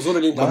 Bolj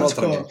zunanjim kot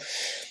notranjim.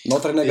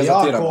 Notranjega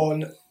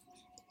zatiramo.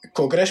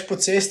 Ko greš po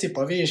cesti,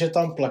 pa vidiš že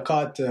tam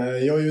plakat,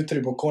 jutri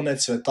bo konec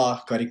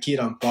sveta,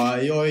 karikiram,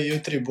 pa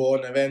jutri bo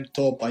ne vem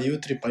to, pa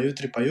jutri, pa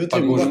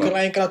kar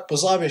naenkrat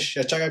pozabiš,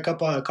 čakaj,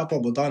 kaj pa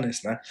bo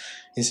danes, ne.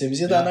 In se mi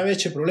zdi, da je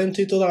največji problem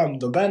tudi to, da nam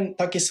doben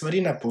taki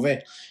stvari ne pove.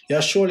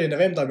 Jaz šoli ne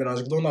vem, da bi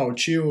nas kdo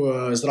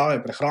naučil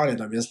zdrave prehrane,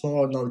 da bi nas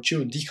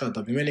naučil dihati,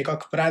 da bi imeli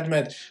kak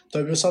predmet, to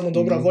je bil samo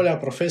dobra volja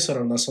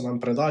profesorov, da so nam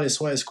predali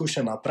svoje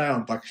izkušnje naprej,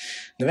 ampak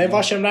ne vem,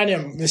 vaše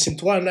mnenje,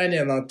 mislim, tvoje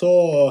mnenje na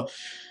to,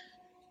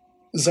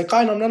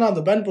 zakaj nam ne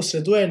noben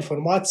posreduje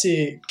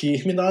informacij, ki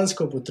jih mi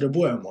dejansko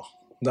potrebujemo?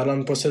 Da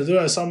nam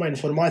posredujejo samo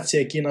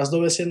informacije, ki nas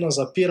dobesedno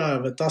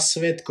zapirajo v ta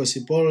svet, ko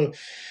si pol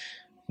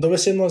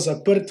dobesedno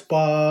zaprt,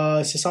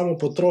 pa si samo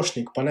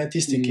potrošnik, pa ne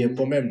tisti, ki je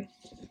pomemben.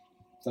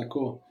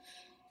 Tako.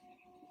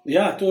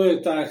 Ja, to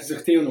je tako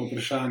zahtevno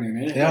vprašanje.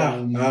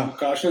 V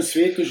kakšnem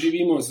svetu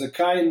živimo,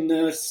 zakaj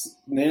nas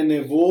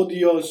ne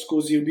vodijo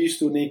skozi v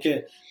bistvu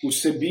neke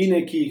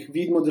vsebine, ki jih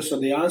vidimo, da so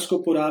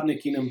dejansko uporabne,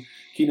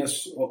 ki nas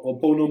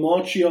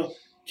opolnomočijo,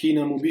 ki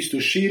nam v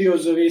bistvu širijo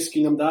zavest,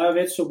 ki nam dajo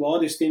več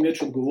svobode, s tem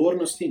več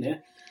odgovornosti, ne?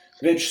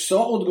 Več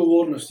so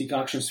odgovornosti,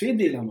 kakšen svet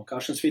delamo,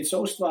 kakšen svet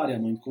so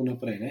ustvarjamo in tako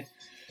naprej. Ne?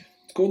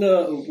 Tako da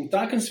v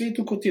takem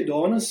svetu, kot je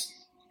danes,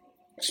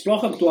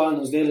 sploh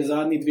aktualno, zdaj le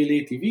zadnji 2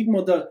 leti,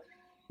 vidimo, da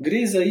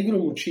gre za igro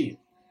moči,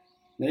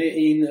 ne,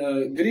 in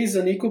gre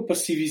za neko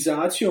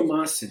pasivizacijo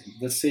mase,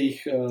 da se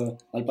jih,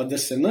 ali pa da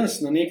se nas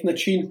na nek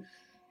način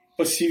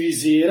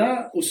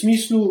pasivizira v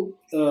smislu,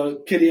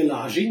 ker je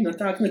lažji na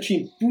tak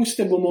način,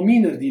 puste bomo mi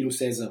naredili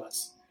vse za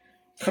vas.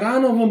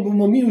 Hrano vam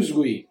bomo mi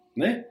vzgojili,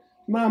 ne.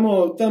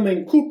 Imamo tam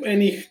en kup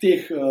enih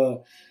teh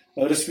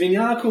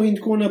rastlinjakov in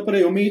tako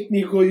naprej,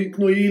 umetnih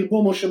gnojil,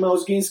 bomo še malo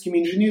z genskim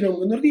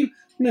inženirom naredili,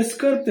 ne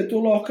skrbte,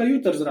 to lahko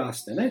jutri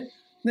zraste, ne.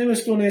 Ne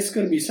vas to ne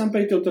skrbi, sam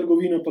pejte v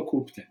trgovino pa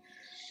kupite.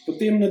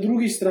 Potem na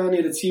drugi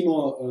strani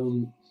recimo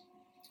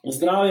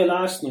zdravje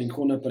lastno in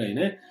tako naprej.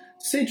 Ne?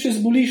 Sej, če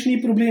zboliš, ni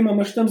problema,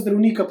 imaš tam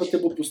zdravnika, pa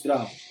te bo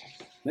pozdravil.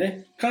 Ne?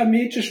 Kaj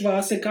mečeš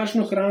vase,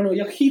 kakšno hrano?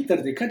 Ja,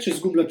 hitr, kaj če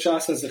zgublja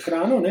časa za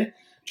hrano, ne?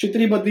 Če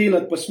treba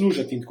delati pa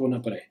služati in tako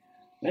naprej.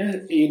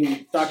 Ne? In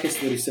take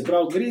stvari. Se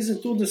pravi, gre za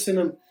to, da se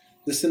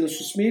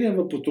nas usmerja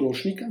v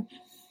potrošnika.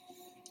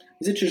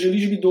 Zdaj, če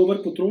želiš biti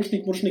dober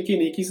potrošnik, moraš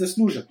nekaj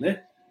zaslužiti,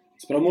 ne?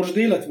 Sprav, moraš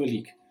delati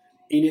veliko.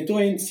 In je to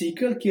en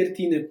cikl, kjer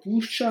ti ne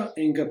pušča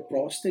enega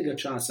prostega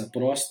časa.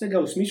 Prostega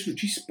v smislu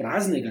čist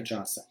praznega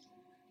časa.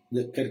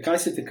 Ker kaj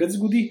se takrat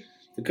zgodi?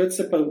 Takrat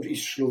se pa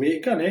iz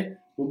človeka, ne,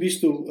 v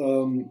bistvu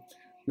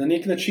na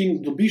nek način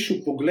dobiš v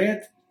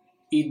pogled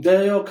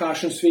idejo,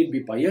 kakšen svet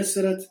bi pa jaz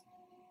rad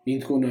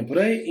in tako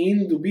naprej,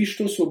 in dobiš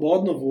to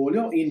svobodno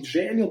voljo in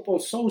željo po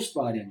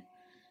soustvarjanju.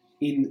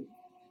 In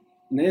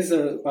ne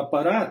za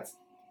aparat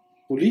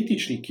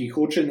politični, ki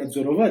hoče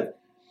nadzorovati,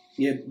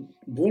 je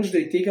bolj, da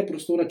je tega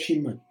prostora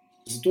čim manj.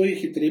 Zato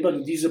jih je treba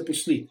ljudi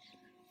zaposliti.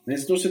 Ne,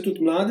 zato se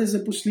tudi mlade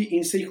zaposli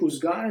in se jih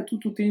vzgaja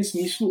tudi v tem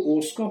smislu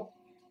osko,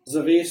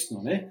 zavestno.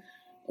 Ne.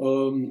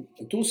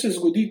 To se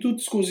zgodi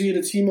tudi skozi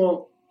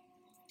recimo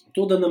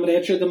to, da nam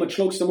reče, da ima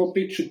človek samo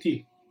 5 čutil.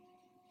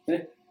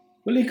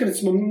 Velikrat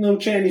smo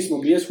naučeni,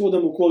 jaz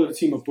hodim okoli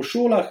recimo po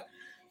šolah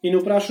in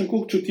vprašam,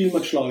 koliko čutil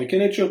ima človek.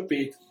 Rečejo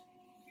 5.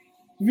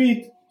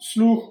 Vid,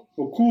 sluh,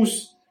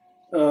 okus,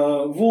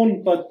 von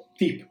pa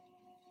tip.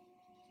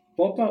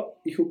 Pa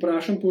jih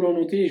vprašam po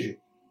ravnotežju,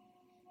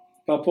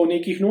 pa po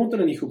nekih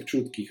notranjih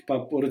občutkih, pa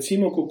po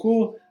recimo,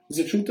 kako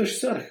začutiš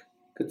srh,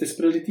 kad te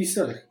spreleti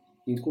srh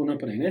in tako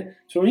naprej. Ne?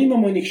 Mi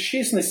imamo enih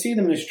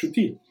 16-17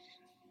 čutil.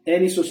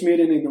 Eni so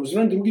usmerjeni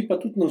navzven, drugi pa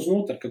tudi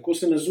navznoter, kako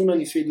se na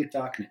zunanji svet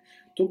dotakne.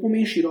 To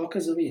pomeni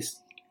široka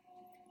zavest.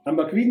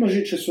 Ampak vidimo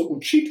že, če so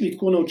učitelji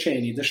tako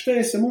naučeni, da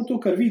šteje samo to,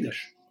 kar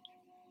vidiš,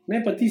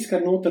 ne pa tisto,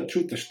 kar noter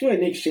čutiš. To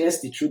je nek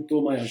 6. čut, to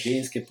imajo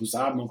ženske,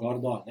 pozabno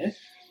gor dol, ne?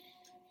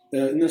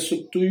 Nas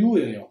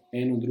odtujujejo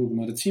eno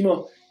drugima, recimo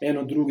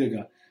eno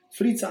drugega.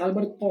 Fritz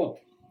Albert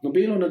Pop,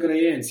 Nobelov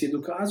nagrajenec, je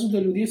dokazal, da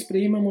ljudje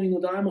sprejemamo in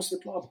oddajamo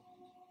svetlobo.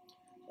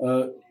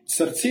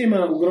 Srce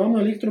ima ogromno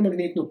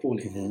elektromagnetno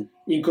polje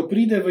in ko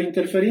pride v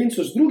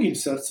interferenco z drugim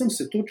srcem,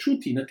 se to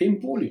čuti na tem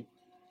polju.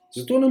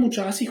 Zato nam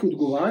včasih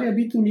odgovarja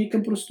biti v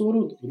nekem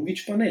prostoru,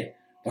 drugič pa ne.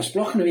 Pa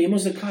sploh ne vemo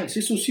zakaj,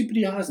 vse so vsi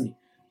prijazni.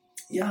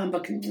 Ja,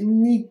 ampak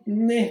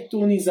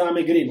to ni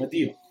zame, grem,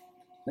 adijo.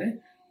 Ne?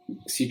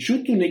 Si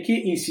čutil nekje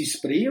in si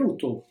sprejel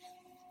to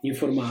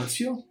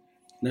informacijo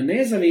na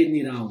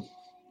nezavedni ravni.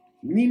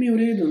 Ni mi v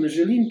redu, ne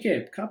želim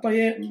kaj pa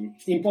je,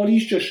 in pol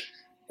iščeš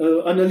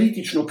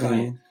analitično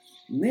kaj.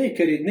 Ne,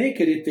 ker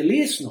je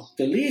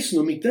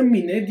telesno mi tam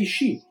mi ne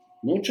diši,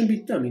 nočem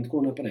biti tam in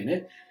tako naprej.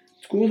 Ne?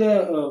 Tako da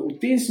v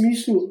tem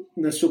smislu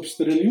nas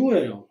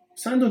obstreljujejo,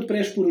 sam da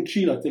odpreš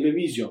poročila,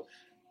 televizijo,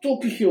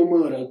 toliko jih je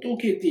umrl,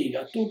 toliko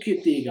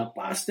je tega,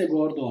 pa ste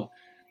gordo.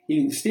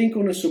 In s tem,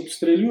 ko nas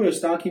obstreljujejo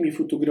s takimi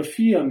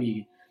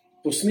fotografijami,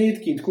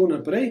 posnetki in tako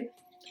naprej,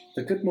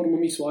 takrat moramo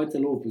mi svoje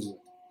telo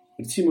opazovati.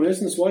 Recimo,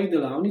 jaz na svojih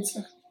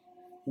delavnicah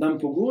dam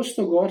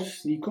pogosto gor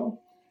sliko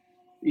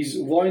iz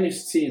vojne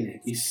scene,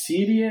 iz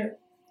Sirije,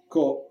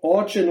 ko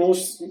oče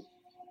nosi,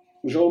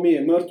 žal mi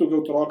je, mrtvega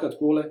otroka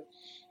takole,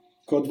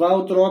 ko 2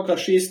 otroka,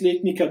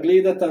 6-letnika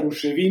gledata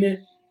ruševine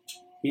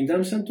in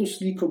dam sem to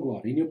sliko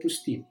gor in jo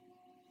pustim.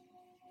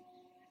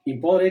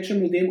 In pa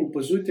rečem ljudem,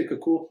 opazujte,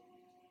 kako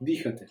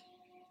dihate.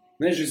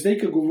 Ne, že zdaj,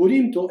 ko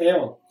govorim to,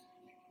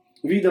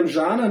 vidim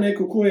Žana, ne,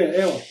 kako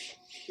je,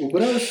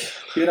 obraz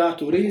je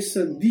rad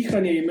resen,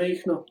 dihanje je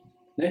mehno,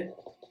 ne,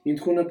 in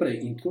tako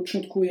naprej. In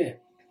točno tako je.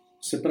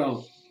 Se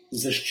pravi,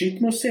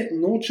 zaščitimo se,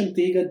 nočem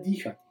tega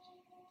dihati.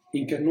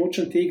 In ker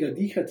nočem tega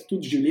dihati,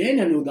 tudi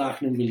življenja ne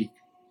vdahnem veliko.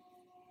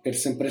 Ker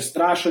sem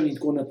prestrašen in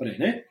tako naprej.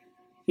 Ne?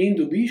 In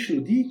dobiš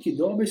ljudi, ki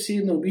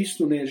dobesedno v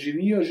bistvu ne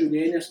živijo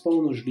življenja s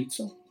polno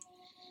žlico,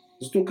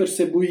 zato ker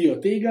se bojijo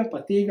tega,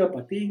 pa tega,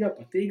 pa tega,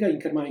 pa tega in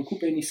ker imajo en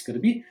kup enih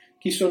skrbi,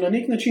 ki so na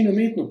nek način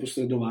umetno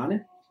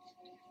posredovane.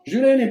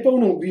 Življenje je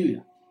polno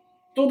obilja.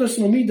 To, da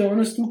smo mi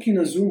danes tukaj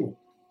na Zoomu,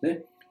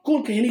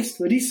 koliko enih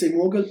stvari se je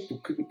mogel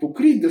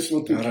pokriti, da smo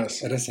tukaj.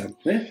 Res je.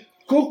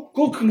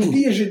 Koliko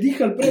ljudi je že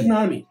dihali pred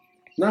nami,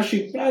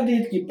 naši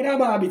pradedki,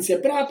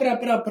 prababice,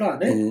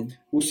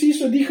 Vsi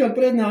so dihali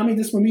pred nami,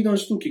 da smo mi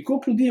danes tukaj.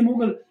 Koliko ljudi je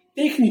mogel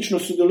tehnično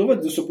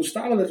sodelovati, da so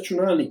postavili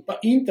računalnik, pa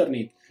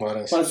internet,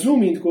 pa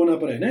Zoom in tako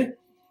naprej.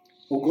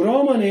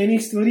 Ogromno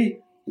enih stvari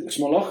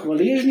smo lahko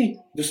hvaležni,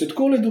 da se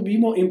takole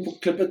dobimo in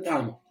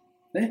poklepetamo.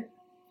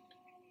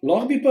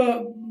 Lahko bi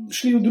pa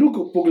šli v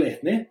drug pogled,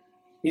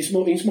 in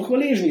smo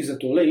hvaležni za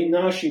tole in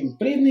našim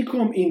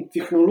prednikom in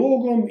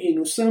tehnologom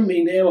in vsem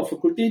in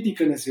fakulteti,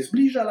 ki nas je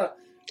zbližala,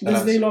 da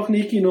zdaj lahko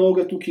nekaj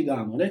novega tukaj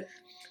damo.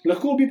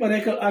 Lahko bi pa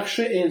rekel,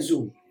 še en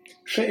Zoom,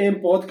 še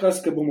en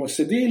podcast, ki bomo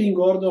sedeli in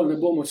gordo, ne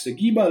bomo se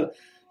gibali,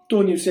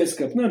 to ni vse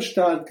skrb nič,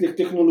 ta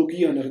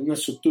tehnologija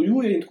nas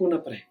obtojuje in tako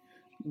naprej.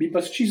 Bi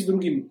pa s čist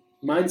drugim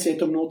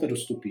mindsetom noter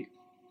vstopili.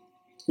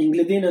 In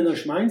glede na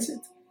naš mindset,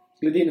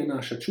 glede na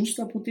naša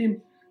čustva potem,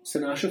 se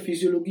naša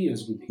fiziologija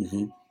zgodi.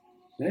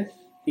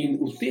 In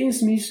v tem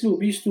smislu v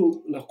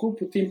bistvu lahko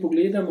potem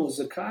pogledamo,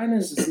 zakaj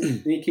nas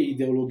neke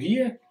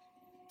ideologije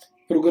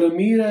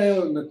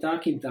programirajo na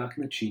tak in tak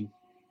način.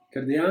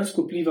 Ker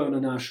dejansko vplivajo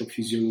na našo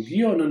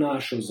fiziologijo, na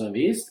našo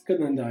zavest, ker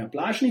nam dajo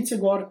plašnice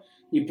gor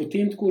in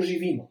potem tako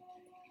živimo.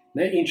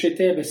 In če je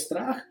tebe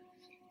strah,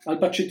 ali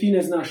pa če ti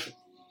ne znaš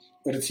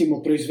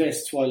recimo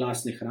proizvesti svoje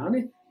lastne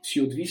hrane,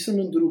 si odvisen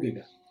od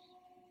drugega.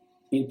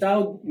 In ta,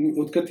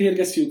 od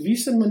katerega si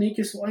odvisen, ima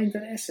neke svoje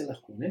interese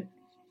lahko.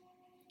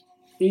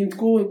 In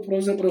tako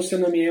pravzaprav se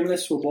nam jemlje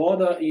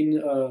svoboda in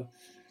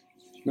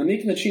na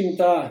nek način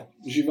ta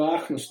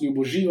živahnost,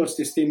 ljuboživost,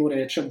 jaz temu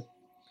rečem,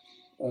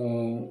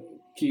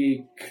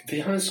 ki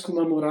dejansko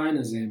imamo raj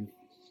na zemlji.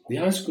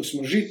 Dejansko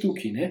smo že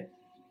tukaj,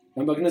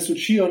 ampak nas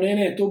učijo,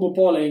 ne, to bo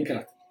pol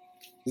enkrat.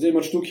 Zdaj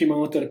moraš tukaj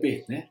malo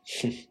trpeti,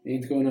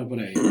 in tako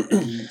naprej.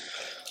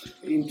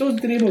 In to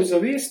treba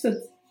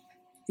zavestiti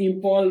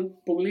in pol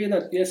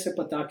pogledati, jaz se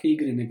pa take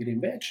igre ne grem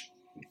več.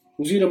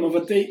 Oziroma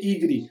v tej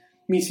igri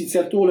mi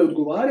sicer tole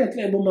odgovarja,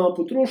 tle bom malo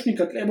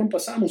potrošnika, tle bom pa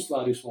sam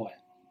ustvaril svoje.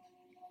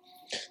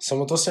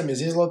 Samo to se mi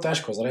zdi zelo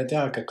težko, zaradi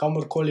tega, ker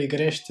kamorkoli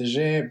greš, te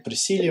že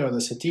prisilijo, da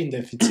se ti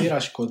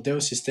identificiraš kot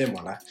del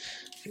sistema.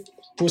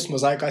 Pustimo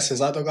zdaj, kaj se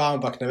zdaj dogaja,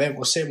 ampak ne vem,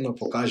 osebno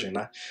pokaže.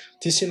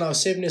 Ti si na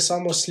osebni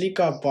samo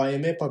slika, pa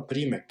ime pa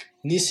primek.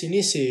 Nisi,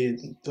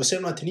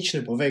 osebno ti nič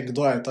ne pove,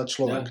 kdo je ta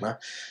človek. Ja.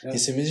 In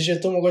se mi zdi, že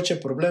to mogoče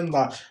problem,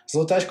 da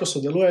zelo težko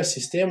sodeluje s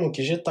sistemu,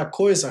 ki že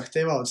takoj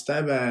zahteva od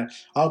tebe,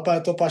 ali pa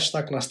je to pač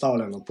tako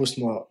nastavljeno.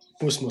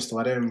 Pustimo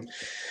stvarem,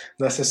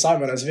 da se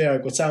same razvijajo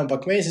kot se,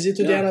 ampak meni se zdi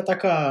tudi ena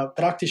taka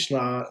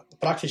praktična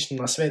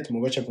nasvet,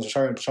 mogoče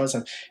poslušalnim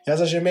poslušalcem. Jaz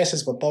za že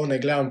mesec pa pol ne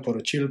gledam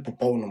poročil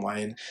popolnoma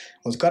in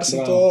odkar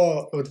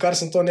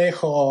sem to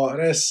nehal,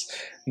 res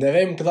ne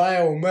vem, kdaj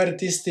je umrl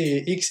tisti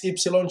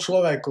XY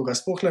človek, ko ga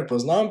sploh ne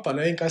poznam, pa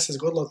ne vem, kaj se je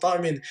zgodilo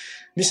tam in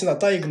mislim, da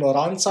ta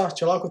ignoranca,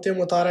 če lahko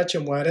temu ta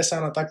rečemo, je res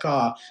ena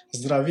taka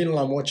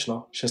zdravilna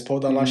močno, še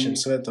sploh v našem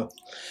svetu.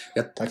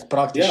 Tak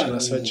praktična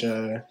svet, če...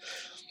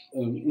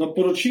 No,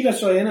 poročila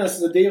so ena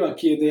zadeva,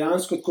 ki je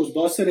dejansko tako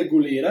dosti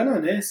regulirana,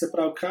 se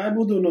pravi, kaj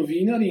bodo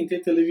novinarji in te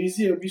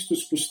televizije v bistvu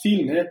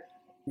spustili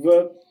v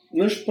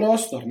naš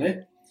prostor,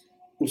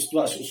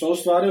 so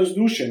ustvarjajo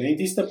vzdušje, in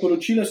tista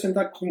poročila so en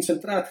tak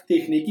koncentrat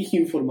teh nekih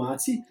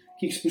informacij,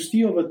 ki jih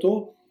spustijo v to,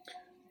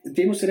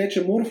 temu se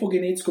reče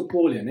morfogenetsko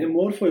polje,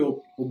 morfo je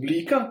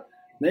oblika,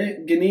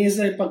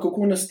 geneza je pa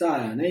kako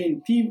nastaja, in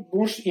ti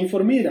moraš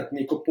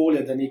informirati neko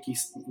polje, da nekaj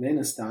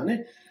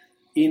nastane.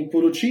 In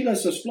poročila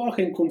so sploh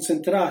en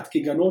koncentrat, ki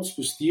ga not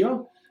spustijo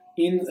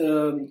in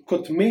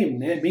kot mem,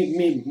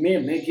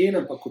 gen,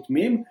 ampak kot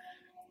mem,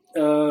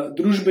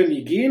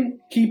 družbeni gen,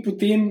 ki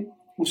potem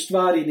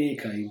ustvari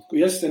nekaj.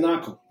 Jaz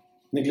enako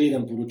ne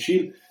gledam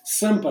poročil,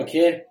 sem pa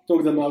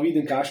to, da malo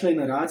vidim, kakšna je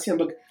naracija,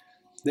 ampak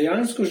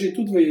dejansko že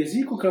tudi v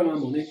jeziku, kaj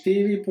imamo,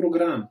 TV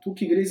program,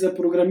 tukaj gre za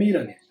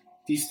programiranje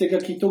tistega,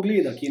 ki to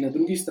gleda, ki je na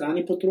drugi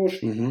strani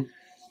potrošnik.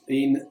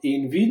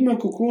 In vidimo,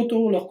 kako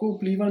to lahko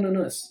vpliva na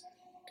nas.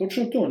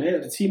 Točno to,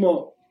 recimo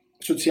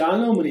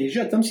socialna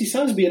omrežja, tam si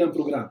sam zbiram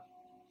program.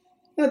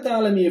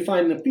 Tale mi je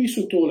fajn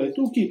napisal, tole je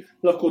tukaj,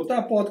 lahko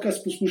ta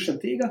podcast poslušam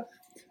tega.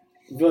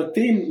 V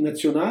tem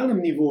nacionalnem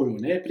nivoju,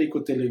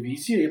 preko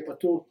televizije, je pa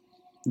to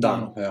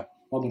dano.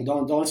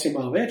 Danes je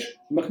malo več,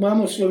 ampak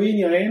imamo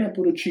Slovenija ena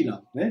poročila.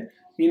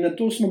 In na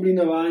to smo bili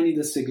navajeni,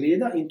 da se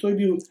gleda in to je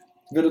bil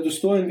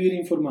verodostojen vir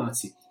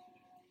informacij.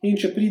 In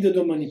če pride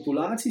do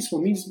manipulacij, smo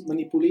mi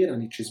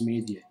manipulirani čez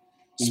medije.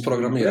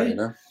 Sprogramirani,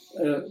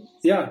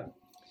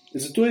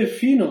 zato je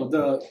fino,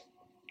 da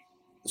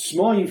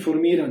smo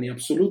informirani,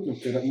 absolutno,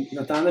 ker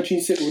na ta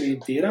način se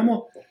orientiramo,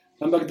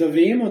 ampak da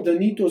vemo, da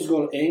ni to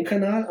zgolj en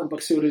kanal,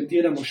 ampak se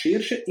orientiramo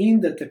širše in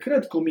da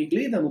takrat, ko mi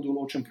gledamo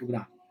določen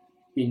program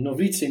in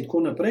novice in tako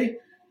naprej,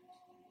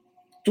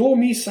 to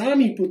mi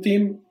sami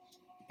potem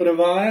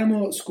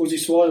prevajamo skozi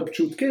svoje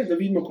občutke, da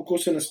vidimo, kako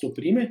se nas to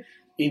prime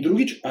in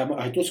drugič,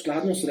 a je to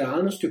skladno s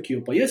realnostjo, ki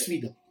jo pa jaz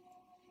vidim.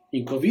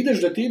 In ko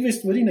vidiš, da te dve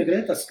stvari ne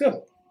greta skupaj,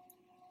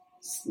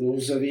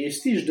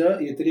 ozavestiš, da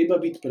je treba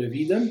biti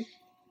previden,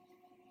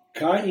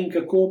 kaj in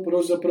kako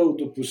pravzaprav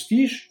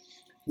dopustiš,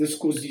 da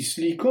skozi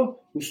sliko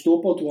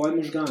vstopa v tvoj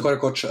možgan. Tako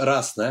rekoč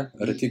RAS, ne?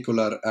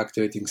 Reticular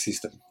Activating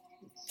System.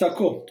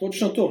 Tako,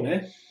 točno to.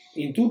 Ne?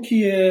 In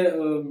tukaj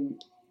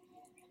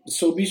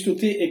so v bistvu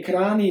te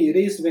ekrani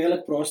res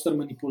velik prostor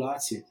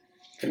manipulacije,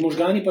 ker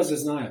možgani pa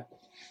zaznajo.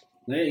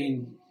 Ne?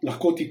 In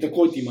lahko ti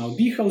takoj ti malo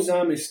diha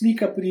vzame,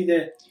 slika pride,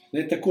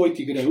 ne? Takoj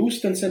ti gre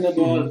ustence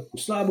nadol, v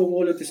slabo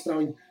voljo te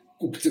spravi,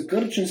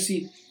 krčen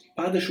si,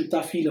 padeš v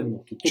ta film.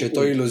 Če je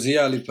to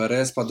iluzija ali pa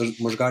res, pa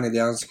možgani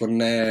dejansko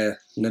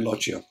ne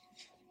ločijo.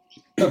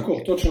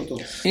 Tako, točno to.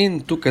 In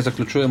tukaj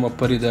zaključujemo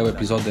prvi del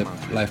epizode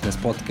Lifeness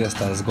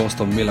podcasta z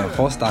gostom Milan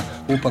Hosta.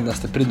 Upam, da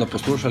ste pridno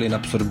poslušali in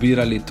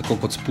absorbirali tako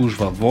kot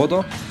spužva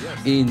vodo.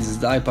 In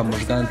zdaj pa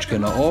možgančke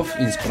na off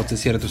in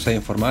sprocesirati vse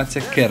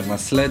informacije, ker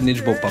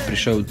naslednjič bo pa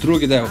prišel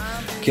drugi del,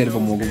 kjer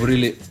bomo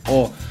govorili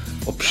o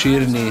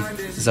obširni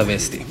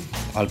zavesti.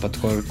 Ali pa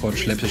tako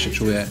kot lepše še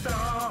čuje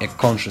a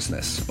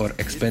consciousness or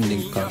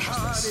expanding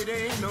consciousness.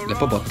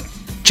 Lepo bote.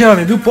 Če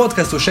vam je bil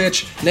podcast všeč,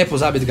 ne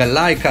pozabite ga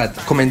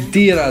lajkati,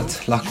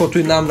 komentirati, lahko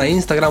tudi nam na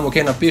Instagramu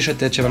kaj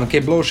napišete, če vam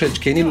kaj bilo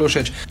všeč, kaj ni bilo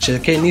všeč, če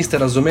kaj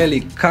niste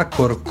razumeli,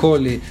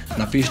 kakorkoli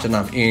napišite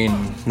nam in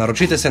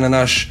naročite se na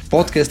naš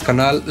podcast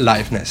kanal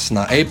Lifeness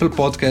na Apple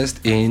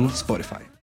Podcast in Spotify.